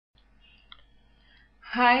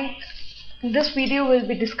Hi, in this video we'll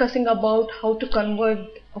be discussing about how to convert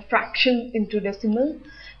a fraction into decimal.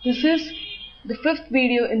 This is the fifth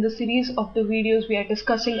video in the series of the videos we are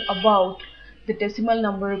discussing about the decimal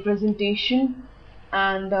number representation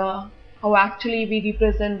and how actually we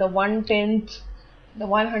represent the 1/10th, the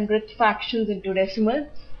 100th fractions into decimal.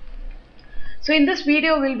 So in this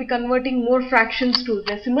video we'll be converting more fractions to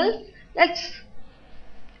decimal. Let's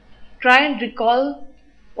try and recall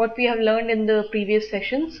what we have learned in the previous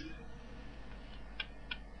sessions.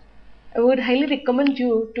 I would highly recommend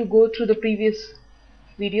you to go through the previous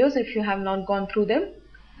videos if you have not gone through them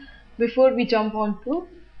before we jump on to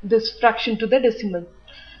this fraction to the decimal.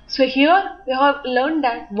 So here we have learned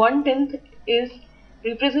that 1/10th is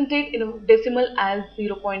represented in a decimal as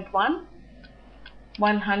 0.1,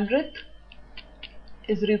 100th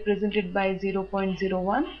is represented by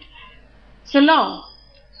 0.01. So now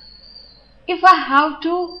if I have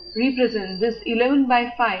to represent this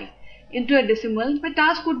 11/5 into a decimal, my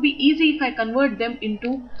task would be easy if I convert them into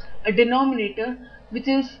a denominator which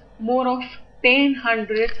is more of 10,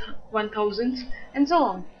 hundreds, 1000s and so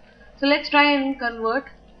on. So let's try and convert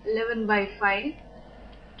 11/5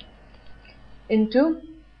 into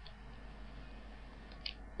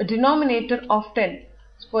a denominator of 10.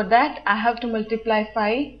 So for that I have to multiply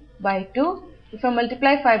 5 by 2. If I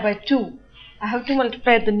multiply 5 by 2, I have to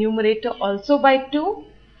multiply the numerator also by 2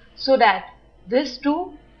 so that this 2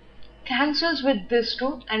 cancels with this 2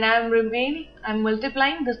 and I'm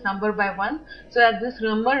multiplying this number by 1 so that this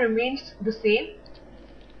number remains the same,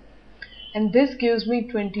 and this gives me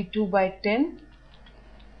 22/10.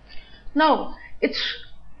 Now it's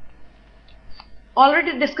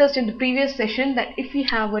already discussed in the previous session that if we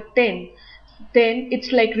have a 10, then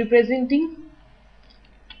it's like representing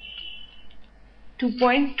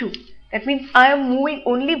 2.2. That means I am moving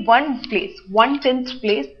only one place, 1/10th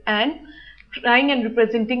place, and trying and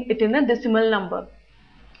representing it in a decimal number.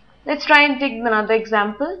 Let's try and take another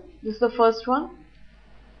example. This is the first one.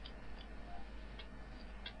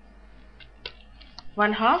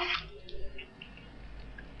 1/2.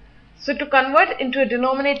 So to convert into a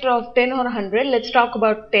denominator of 10 or 100, let's talk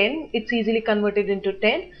about 10. It's easily converted into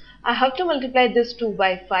 10. I have to multiply this 2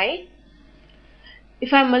 by 5.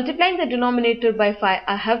 If I am multiplying the denominator by 5,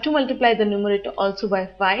 I have to multiply the numerator also by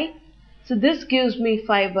 5. So this gives me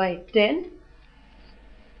 5/10.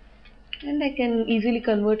 And I can easily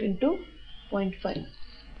convert into 0.5.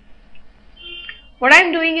 What I am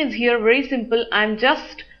doing is here very simple. I am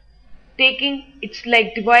just taking, it's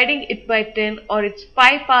like dividing it by 10, or it's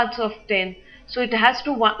 5 parts of 10. So it has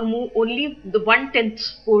to move only the 1/10th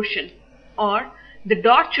portion, or the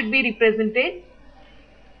dot should be represented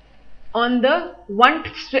on the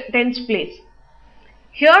 1/10th place.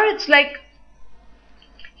 Here it's like,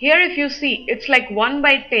 here if you see, it's like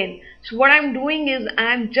 1/10. So what I'm doing is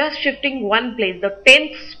I'm just shifting one place, the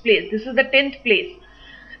 10th place. This is the 10th place,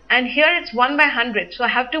 and here it's 1/100. So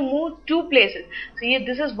I have to move two places. So here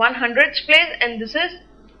this is 100th place and this is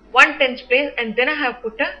 1/10th place, and then I have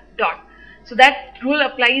put a dot. So that rule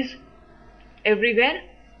applies everywhere.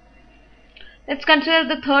 Let's consider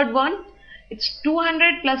the third one. It's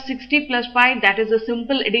 200 plus 60 plus 5. That is a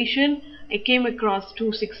simple addition. I came across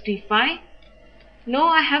 265. Now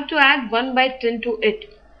I have to add 1/10 to it.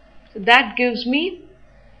 So that gives me,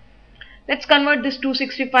 let's convert this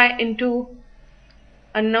 265 into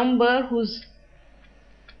a number whose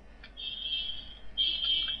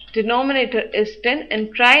denominator is 10 and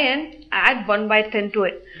try and add 1/10 to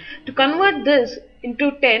it. To convert this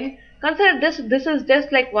into 10, consider this is just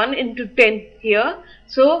like 1 into 10 here.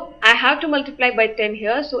 So I have to multiply by 10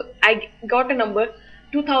 here. So I got a number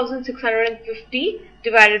 2650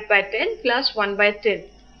 divided by 10 plus 1/10.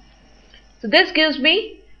 So this gives me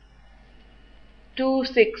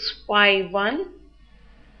 2651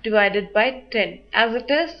 divided by 10. As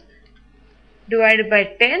it is divided by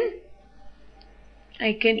 10,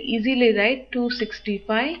 I can easily write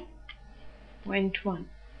 265.1.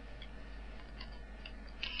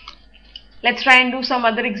 Let's try and do some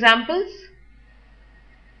other examples.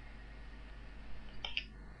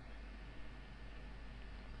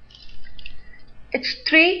 It's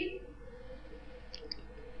 3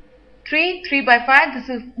 by 5. This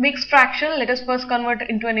is mixed fraction. Let us first convert it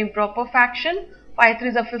into an improper fraction. 5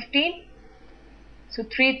 3s are 15. So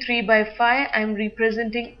 3 by 5, I am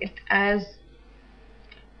representing it as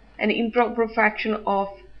an improper fraction of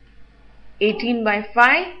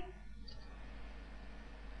 18/5.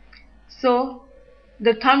 So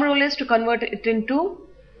the thumb rule is to convert it into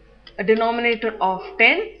a denominator of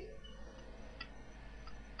 10.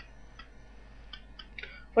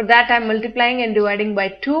 For that I am multiplying and dividing by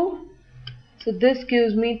 2. So this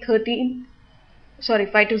gives me 13 sorry,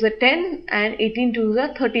 5 to the 10 and 18 to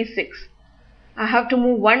the 36. I have to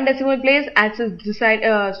move one decimal place as is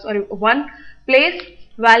one place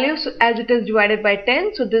value as it is divided by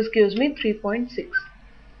 10. So this gives me 3.6.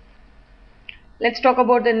 Let's talk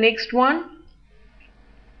about the next one.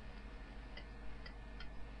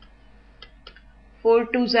 4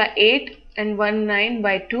 2s are 8 and 1 9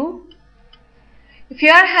 by 2. If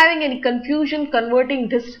you are having any confusion converting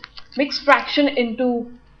this mixed fraction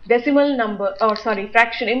into decimal number, or sorry,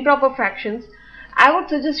 fraction, improper fractions, I would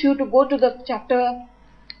suggest you to go to the chapter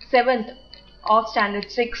 7th of standard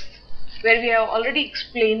 6, where we have already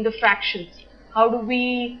explained the fractions. How do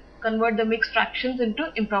we convert the mixed fractions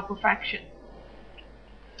into improper fraction?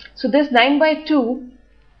 So this 9 by 2,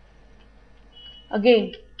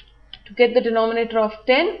 again, to get the denominator of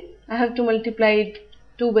 10, I have to multiply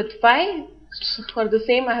 2 with 5. So for the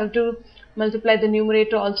same, I have to multiply the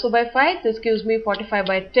numerator also by 5. This gives me 45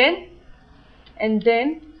 by 10, and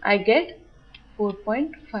then I get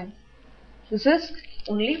 4.5. This is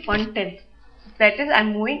only 1/10. That is, I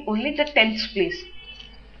am moving only the tens place.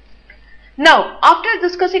 Now, after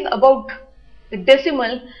discussing about the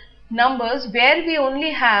decimal numbers where we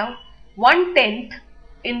only have 1/10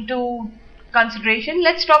 into consideration,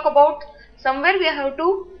 let's talk about somewhere we have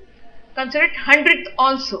to consider it hundredth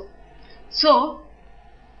also. So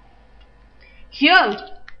here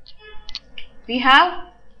we have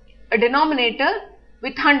a denominator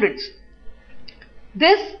with hundreds.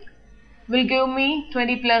 This will give me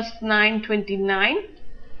 20 plus 9, 29,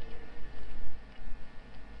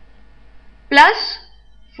 plus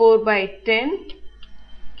 4 by 10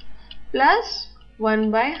 plus 1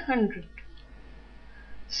 by 100.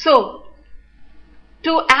 So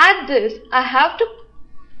to add this, I have to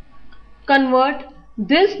convert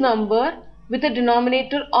this number with a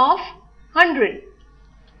denominator of 100.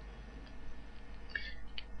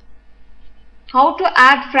 How to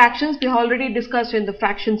add fractions we already discussed in the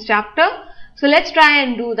fractions chapter. So let's try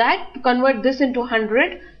and do that. To convert this into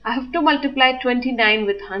 100, I have to multiply 29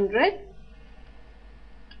 with 100.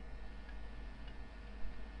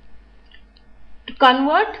 To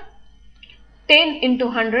convert 10 into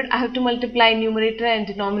 100, I have to multiply numerator and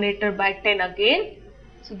denominator by 10 again.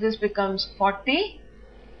 So this becomes 40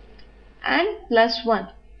 and plus 1.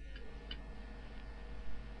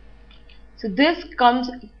 So this comes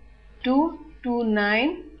to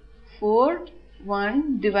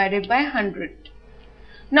 2941 divided by 100.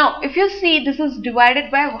 Now if you see, this is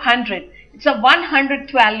divided by 100. It's a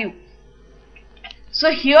 100th value.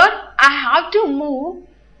 So here I have to move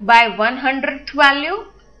by 100th value,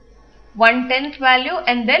 1/10th value,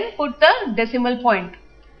 and then put the decimal point.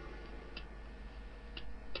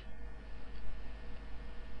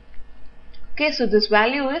 Okay, so this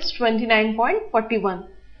value is 29.41.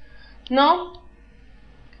 Now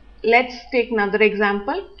let's take another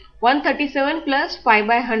example. 137 plus 5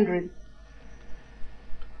 by 100.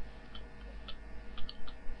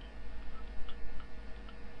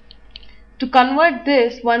 To convert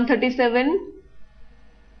this 137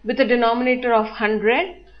 with a denominator of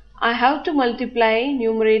 100, I have to multiply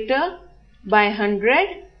numerator by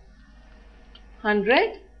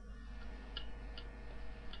 100,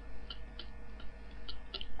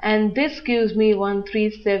 and this gives me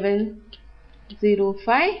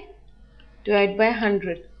 13705 divided by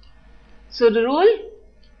 100. So the rule,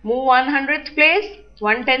 move 100th place,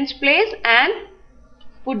 1/10th place, and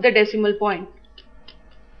put the decimal point.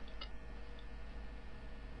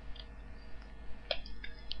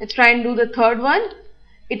 Let's try and do the third one.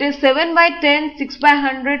 It is 7 by 10, 6 by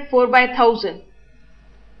 100, 4 by 1000.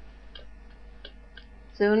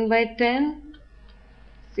 7 by 10,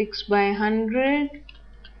 6 by 100,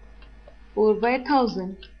 4 by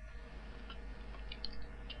 1000.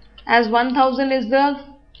 As 1000 is the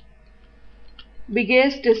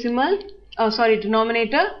biggest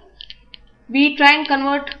denominator, we try and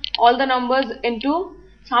convert all the numbers into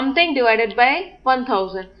something divided by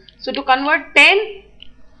 1000. So to convert 10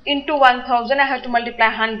 into 1000, I have to multiply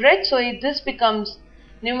 100. So if this becomes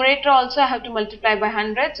numerator also, I have to multiply by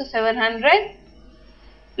 100. So 700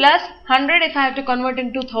 plus 100. If I have to convert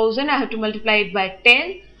into 1000, I have to multiply it by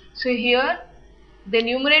 10. So here the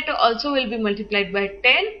numerator also will be multiplied by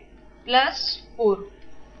 10 plus 4.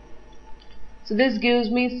 So this gives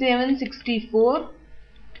me 764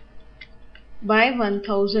 by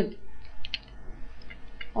 1000.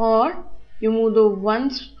 Or you move the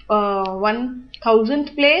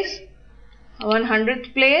 1000th place,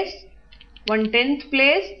 100th place, 1/10th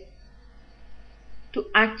place to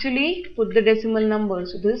actually put the decimal number.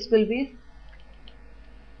 So this will be.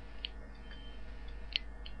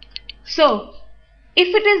 So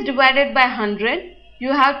if it is divided by 100,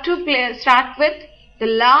 you have to start with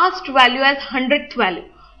the last value as 100th value.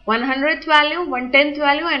 100th value, 1/10th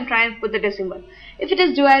value, and try and put the decimal. If it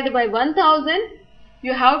is divided by 1000,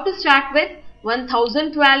 you have to start with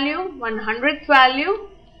 1000th value, 100th value,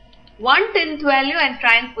 1/10th value, and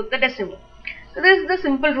try and put the decimal. So this is the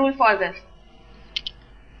simple rule for this.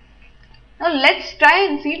 Now let's try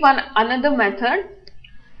and see another method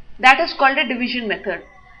that is called a division method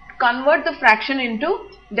to convert the fraction into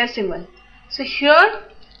decimal. So here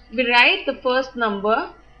we write the first number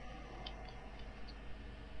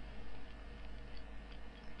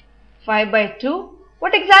 5/2.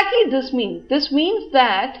 What exactly this means? This means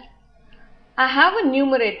that I have a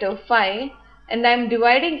numerator 5 and I am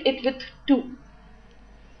dividing it with 2.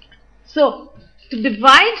 So to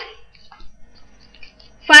divide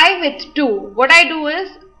 5 with 2, what I do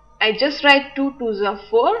is I just write 2 2s are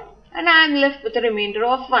 4 and I am left with a remainder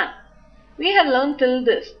of 1. We have learned till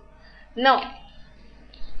this. Now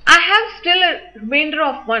I have still a remainder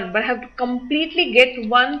of 1, but I have to completely get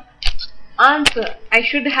one answer. I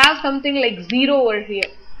should have something like 0 over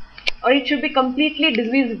here, or it should be completely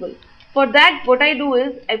divisible. For that, what I do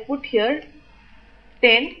is I put here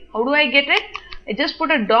 10. How do I get it? I just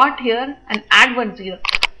put a dot here and add one 0.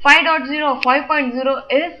 5.0 or 5.0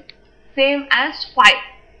 is same as 5.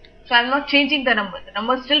 So I am not changing the number. The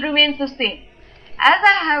number still remains the same.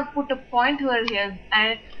 As I have put a point over here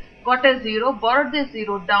and got a 0, borrowed this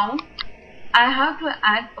 0 down, I have to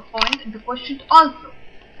add a point in the quotient also.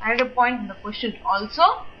 Add a point in the quotient also.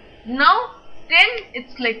 Now 10,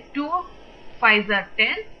 it's like 2 5s are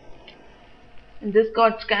 10, and this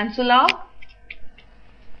got cancelled out,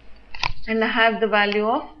 and I have the value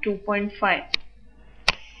of 2.5.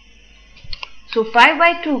 So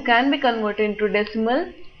 5/2 can be converted into decimal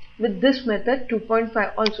with this method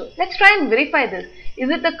 2.5 also. Let's try and verify this.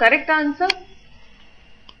 Is it the correct answer?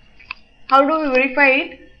 How do we verify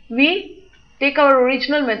it? We take our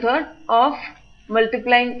original method of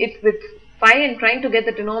multiplying it with 5 and trying to get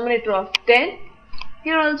the denominator of 10.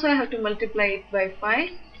 Here also I have to multiply it by 5.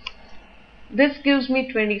 This gives me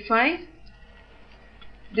 25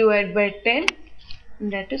 divided by 10,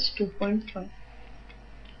 and that is 2.5.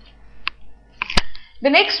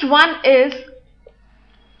 The next one is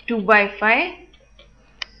 2/5.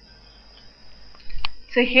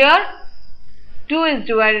 So here 2 is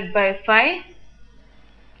divided by 5.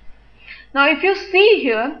 Now if you see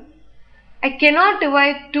here, I cannot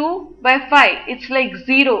divide 2 by 5. It's like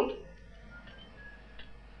 0,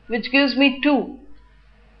 which gives me 2.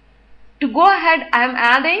 To go ahead, I am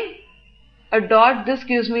adding a dot. This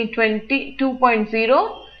gives me 2.0,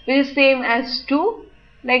 which is same as 2.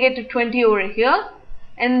 Negative 20 over here,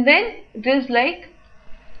 and then it is like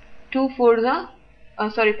 5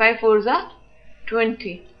 4s are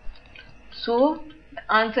 20. So the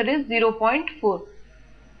answer is 0.4.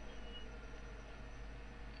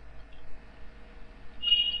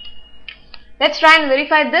 Let's try and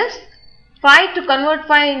verify this. 5, to convert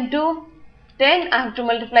 5 into 10, I have to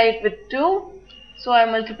multiply it with 2. So I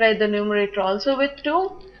multiply the numerator also with 2.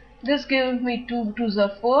 This gives me 2 2s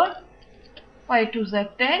are 4, 5 2s are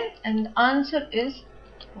 10, and the answer is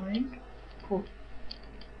 0.4.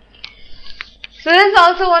 So there is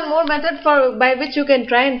also one more method by which you can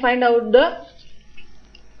try and find out the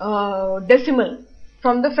decimal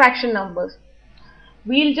from the fraction numbers.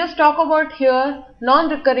 We'll just talk about here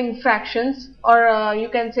non-recurring fractions, or you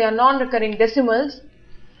can say non-recurring decimals,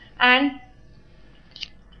 and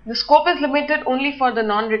the scope is limited only for the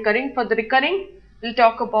non-recurring. For the recurring, we'll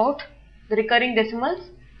talk about the recurring decimals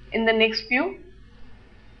in the next few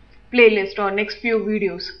playlists or next few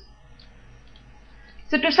videos.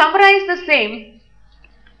 So to summarize the same,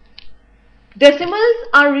 decimals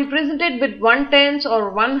are represented with 1/10 or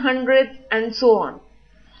 1/100 and so on.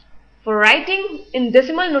 For writing in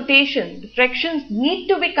decimal notation, the fractions need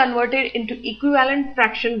to be converted into equivalent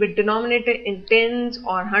fraction with denominator in tens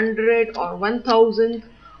or 100 or 1000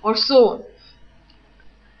 or so on.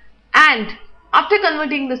 And after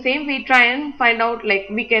converting the same, we try and find out, like,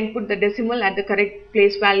 we can put the decimal at the correct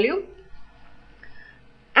place value.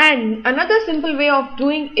 And another simple way of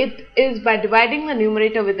doing it is by dividing the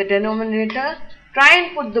numerator with the denominator. Try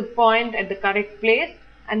and put the point at the correct place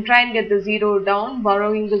and try and get the 0 down,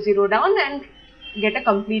 borrowing the 0 down, and get a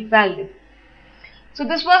complete value. So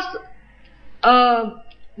this was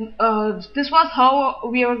how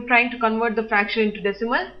we are trying to convert the fraction into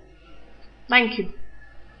decimal. Thank you.